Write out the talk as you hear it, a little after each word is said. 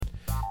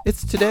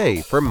It's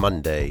today for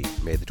Monday,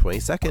 May the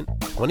 22nd,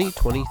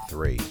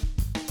 2023.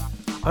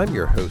 I'm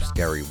your host,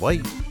 Gary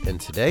White,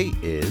 and today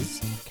is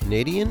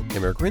Canadian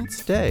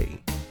Immigrants Day.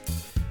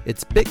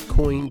 It's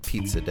Bitcoin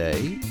Pizza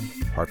Day,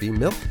 Harvey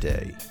Milk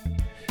Day,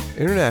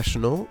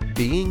 International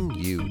Being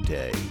You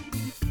Day,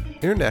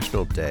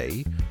 International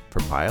Day for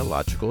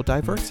Biological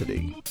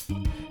Diversity.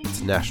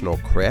 It's National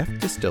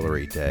Craft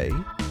Distillery Day,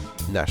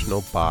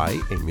 National Buy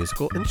a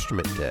Musical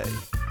Instrument Day.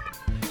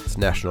 It's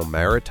National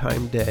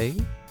Maritime Day,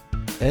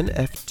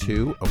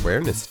 NF2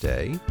 Awareness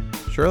Day,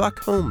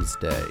 Sherlock Holmes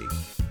Day,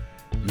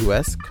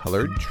 U.S.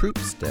 Colored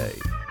Troops Day,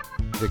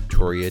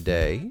 Victoria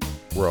Day,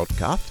 World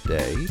Goth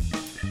Day,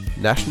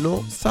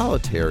 National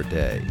Solitaire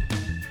Day,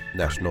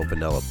 National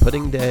Vanilla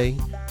Pudding Day,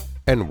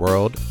 and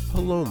World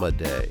Paloma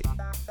Day.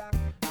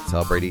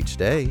 Celebrate each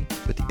day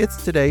with the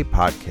It's Today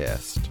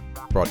podcast,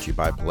 brought to you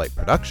by Polite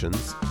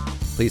Productions.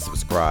 Please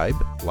subscribe,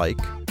 like,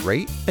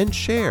 rate, and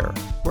share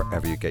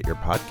wherever you get your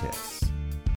podcasts.